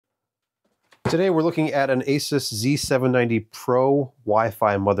Today we're looking at an ASUS Z790 Pro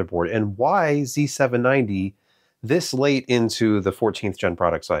Wi-Fi motherboard, and why Z790 this late into the 14th gen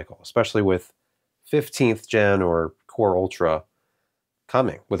product cycle, especially with 15th gen or Core Ultra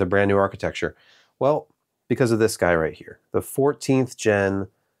coming with a brand new architecture. Well, because of this guy right here, the 14th gen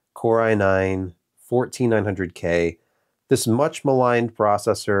Core i9-14900K, this much maligned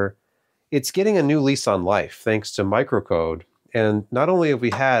processor. It's getting a new lease on life thanks to Microcode. And not only have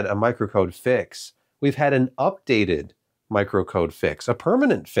we had a microcode fix, we've had an updated microcode fix, a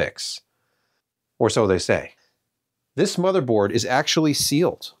permanent fix, or so they say. This motherboard is actually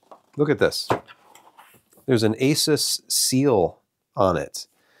sealed. Look at this. There's an ASUS seal on it.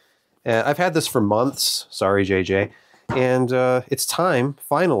 And I've had this for months, sorry JJ, and it's time,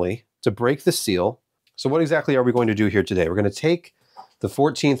 finally, to break the seal. So what exactly are we going to do here today? We're going to take the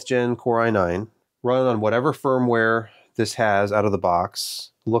 14th gen Core i9, run on whatever firmware this has out of the box,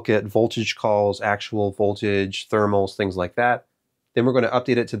 look at voltage calls, actual voltage, thermals, things like that. Then we're going to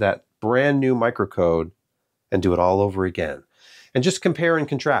update it to that brand new microcode and do it all over again. And just compare and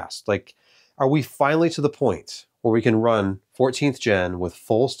contrast. Like, are we finally to the point where we can run 14th gen with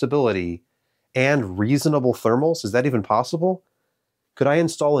full stability and reasonable thermals? Is that even possible? Could I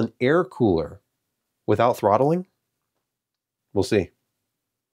install an air cooler without throttling? We'll see.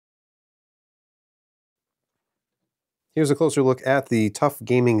 Here's a closer look at the Tough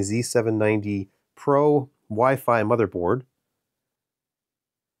Gaming Z790 Pro Wi-Fi motherboard.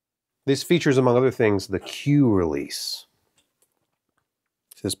 This features, among other things, the Q release.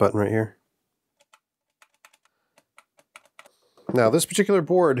 See this button right here? Now, this particular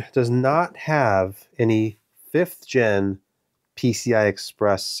board does not have any 5th gen PCI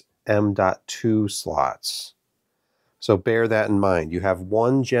Express M.2 slots. So bear that in mind. You have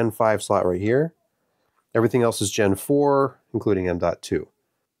one Gen 5 slot right here. Everything else is Gen 4, including M.2.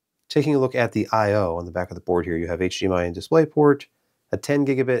 Taking a look at the I/O on the back of the board here, you have HDMI and DisplayPort, a 10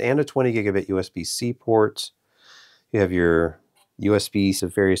 gigabit and a 20 gigabit USB-C port. You have your USBs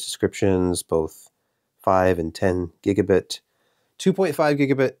of various descriptions, both 5 and 10 gigabit, 2.5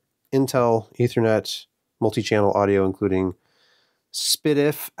 gigabit Intel Ethernet, multi-channel audio, including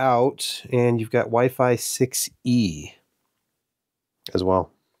SPDIF out, and you've got Wi-Fi 6E as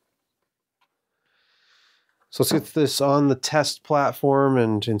well. So let's get this on the test platform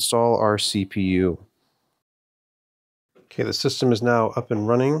and install our CPU. Okay, the system is now up and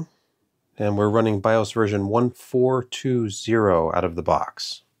running, and we're running BIOS version 1420 out of the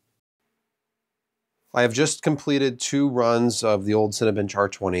box. I have just completed 2 runs of the old Cinebench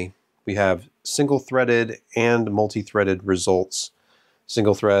R20. We have single-threaded and multi-threaded results.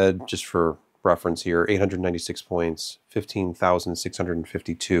 Single thread, just for reference here, 896 points,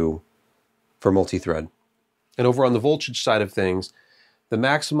 15,652 for multi-thread. And over on the voltage side of things, the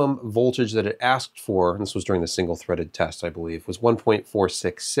maximum voltage that it asked for, and this was during the single-threaded test, I believe, was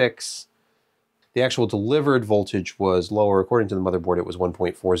 1.466. The actual delivered voltage was lower. According to the motherboard, it was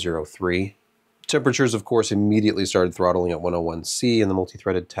 1.403. Temperatures, of course, immediately started throttling at 101C in the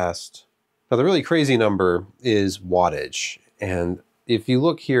multi-threaded test. Now, the really crazy number is wattage. And if you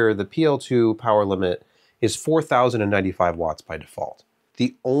look here, the PL2 power limit is 4,095 watts by default.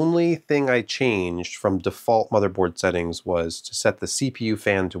 The only thing I changed from default motherboard settings was to set the CPU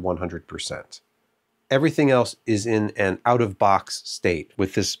fan to 100%. Everything else is in an out-of-box state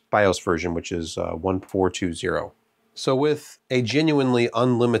with this BIOS version, which is 1420. So with a genuinely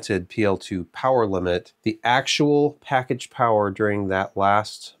unlimited PL2 power limit, the actual package power during that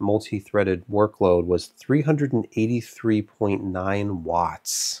last multi-threaded workload was 383.9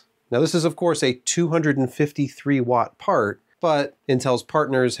 watts. Now this is of course a 253 watt part, but Intel's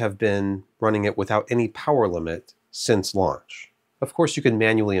partners have been running it without any power limit since launch. Of course, you can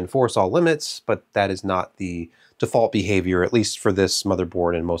manually enforce all limits, but that is not the default behavior, at least for this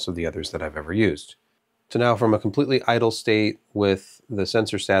motherboard and most of the others that I've ever used. So now from a completely idle state with the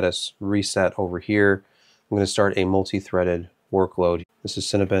sensor status reset over here, I'm going to start a multi-threaded workload. This is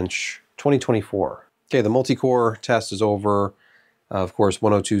Cinebench 2024. Okay, the multi-core test is over. Of course,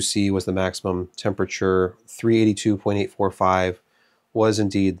 102C was the maximum temperature. 382.845 was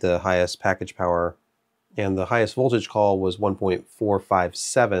indeed the highest package power. And the highest voltage call was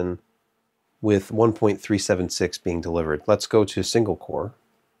 1.457 with 1.376 being delivered. Let's go to single core.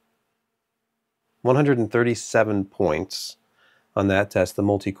 137 points on that test. The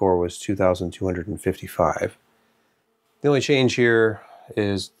multi-core was 2,255. The only change here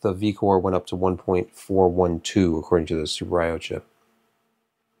is the V-core went up to 1.412 according to the Super I/O chip.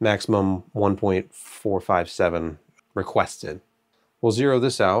 Maximum 1.457 requested. We'll zero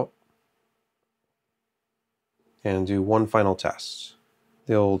this out and do one final test.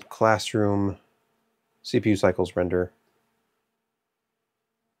 the old classroom CPU cycles render.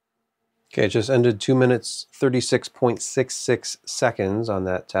 Okay, it just ended 2 minutes, 36.66 seconds on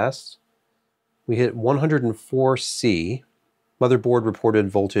that test. We hit 104C. Motherboard reported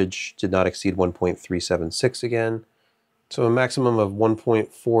voltage did not exceed 1.376 again. So a maximum of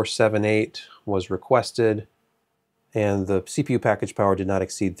 1.478 was requested, and the CPU package power did not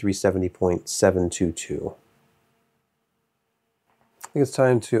exceed 370.722. I think it's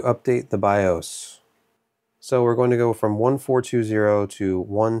time to update the BIOS. So we're going to go from 1420 to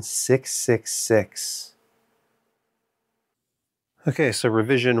 1666. Okay, so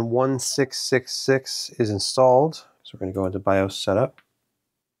revision 1666 is installed. So we're going to go into BIOS setup.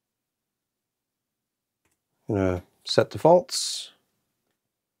 I'm going to set defaults.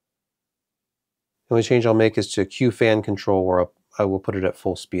 The only change I'll make is to Q fan control, where I will put it at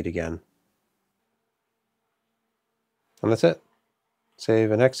full speed again. And that's it.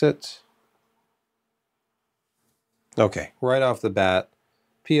 Save and exit. Okay, right off the bat,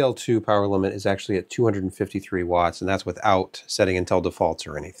 PL2 power limit is actually at 253 watts, and that's without setting Intel defaults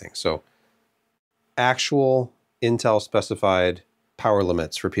or anything. So actual Intel specified power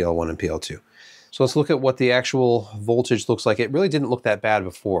limits for PL1 and PL2. So let's look at what the actual voltage looks like. It really didn't look that bad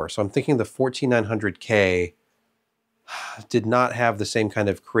before. So I'm thinking the 14900K did not have the same kind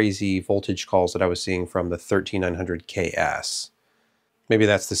of crazy voltage calls that I was seeing from the 13900KS. Maybe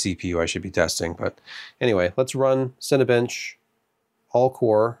that's the CPU I should be testing, but anyway, let's run Cinebench all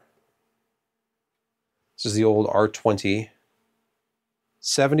core. This is the old R20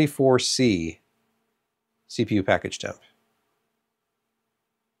 74C CPU package temp,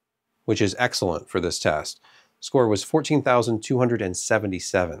 which is excellent for this test. Score was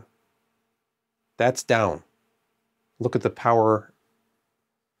 14,277. That's down. Look at the power.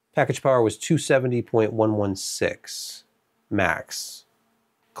 Package power was 270.116 max.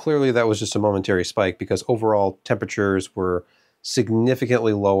 Clearly that was just a momentary spike because overall temperatures were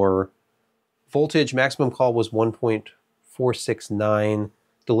significantly lower. Voltage maximum call was 1.469.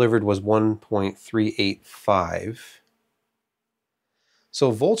 Delivered was 1.385.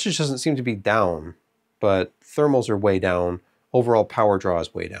 So voltage doesn't seem to be down, but thermals are way down. Overall power draw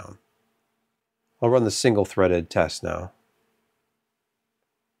is way down. I'll run the single-threaded test now.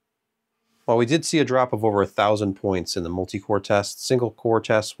 While we did see a drop of over 1,000 points in the multi-core test, single-core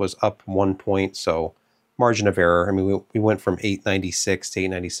test was up 1 point, so margin of error. I mean, we went from 896 to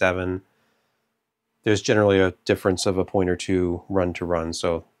 897. There's generally a difference of a point or two run to run,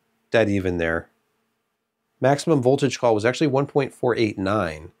 so dead even there. Maximum voltage call was actually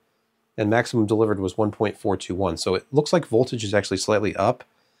 1.489, and maximum delivered was 1.421. So it looks like voltage is actually slightly up,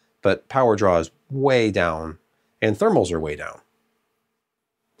 but power draw is way down, and thermals are way down.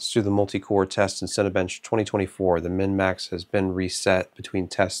 Let's do the multi-core test in Cinebench 2024. The min-max has been reset between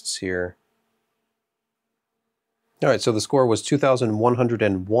tests here. All right, so the score was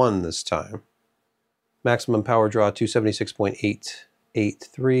 2,101 this time. Maximum power draw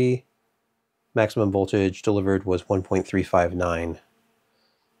 276.883. Maximum voltage delivered was 1.359.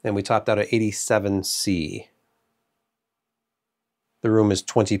 And we topped out at 87C. The room is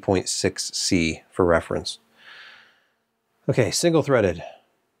 20.6C for reference. Okay, single-threaded.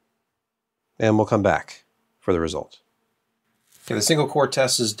 And we'll come back for the result. Okay, the single core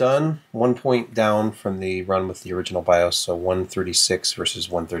test is done. 1 point down from the run with the original BIOS, so 136 versus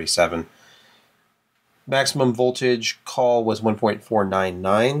 137. Maximum voltage call was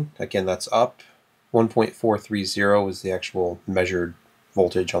 1.499. Again, that's up. 1.430 is the actual measured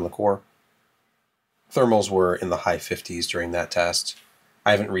voltage on the core. Thermals were in the high 50s during that test. I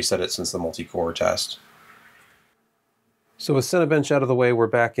haven't reset it since the multi-core test. So with Cinebench out of the way, we're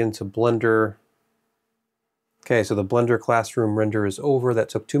back into Blender. Okay, so the Blender classroom render is over. That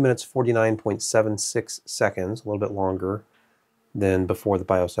took 2 minutes, 49.76 seconds, a little bit longer than before the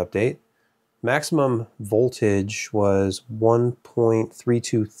BIOS update. Maximum voltage was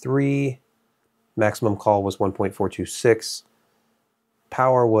 1.323. Maximum call was 1.426.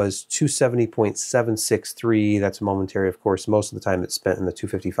 Power was 270.763. That's momentary, of course. Most of the time it's spent in the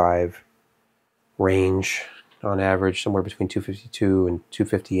 255 range. On average, somewhere between 252 and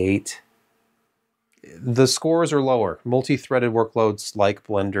 258. The scores are lower. Multi-threaded workloads like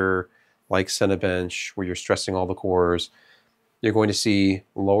Blender, like Cinebench, where you're stressing all the cores, you're going to see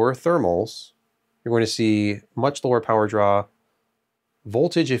lower thermals. You're going to see much lower power draw.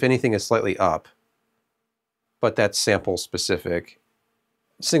 Voltage, if anything, is slightly up, but that's sample specific.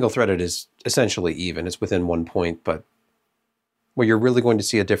 Single-threaded is essentially even. It's within 1 point, but where you're really going to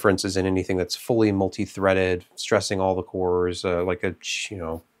see a difference is in anything that's fully multi-threaded, stressing all the cores, like a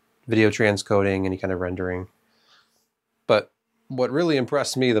video transcoding, any kind of rendering. But What really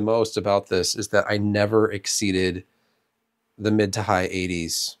impressed me the most about this is that I never exceeded the mid to high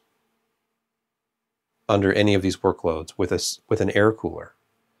 80s under any of these workloads with an air cooler.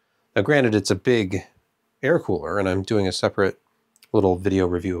 Now, granted, it's a big air cooler, and I'm doing a separate little video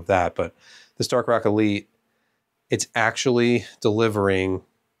review of that, but the Stark Rock Elite, it's actually delivering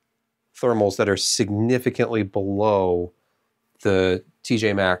thermals that are significantly below the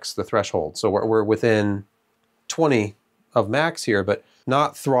TJ Max, the threshold. So we're within 20 of max here, but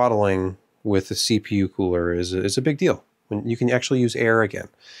not throttling with the CPU cooler is a big deal. When you can actually use air again.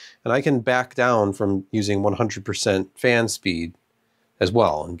 And I can back down from using 100% fan speed as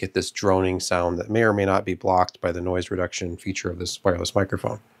well and get this droning sound that may or may not be blocked by the noise reduction feature of this wireless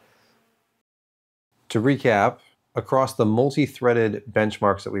microphone. To recap, across the multi-threaded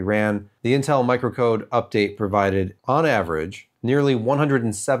benchmarks that we ran, the Intel Microcode update provided, on average, nearly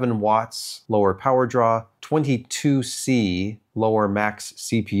 107 watts lower power draw, 22C lower max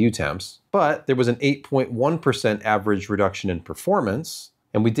CPU temps, but there was an 8.1% average reduction in performance,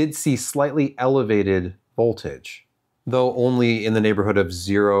 and we did see slightly elevated voltage, though only in the neighborhood of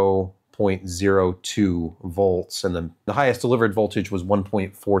 0.02 volts, and the highest delivered voltage was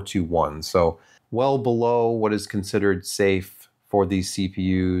 1.421, so well below what is considered safe for these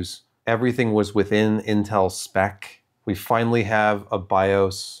CPUs. Everything was within Intel spec. We finally have a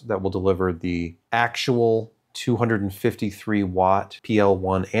BIOS that will deliver the actual 253 watt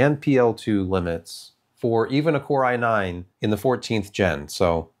PL1 and PL2 limits for even a Core i9 in the 14th gen.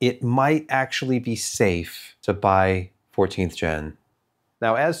 So it might actually be safe to buy 14th gen.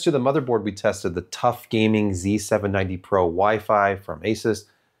 Now, as to the motherboard we tested, the Tough Gaming Z790 Pro Wi-Fi from ASUS,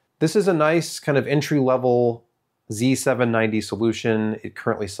 this is a nice kind of entry-level Z790 solution. It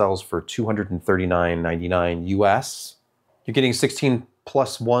currently sells for $239.99 US. You're getting 16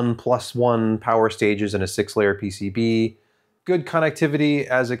 +1 power stages and a 6-layer PCB. Good connectivity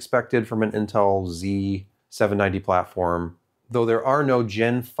as expected from an Intel Z790 platform, though there are no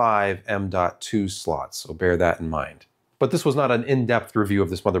Gen 5 M.2 slots, so bear that in mind. But this was not an in-depth review of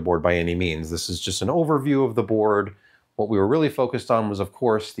this motherboard by any means. This is just an overview of the board. What we were really focused on was, of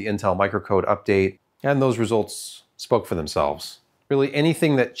course, the Intel Microcode update, and those results spoke for themselves. Really,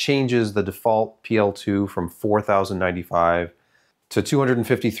 anything that changes the default PL2 from 4095 to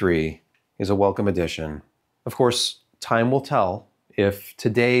 253 is a welcome addition. Of course, time will tell if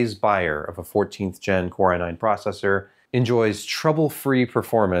today's buyer of a 14th gen Core i9 processor enjoys trouble-free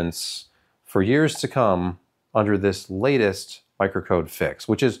performance for years to come under this latest microcode fix,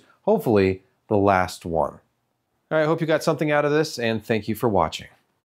 which is hopefully the last one. All right, I hope you got something out of this, and thank you for watching.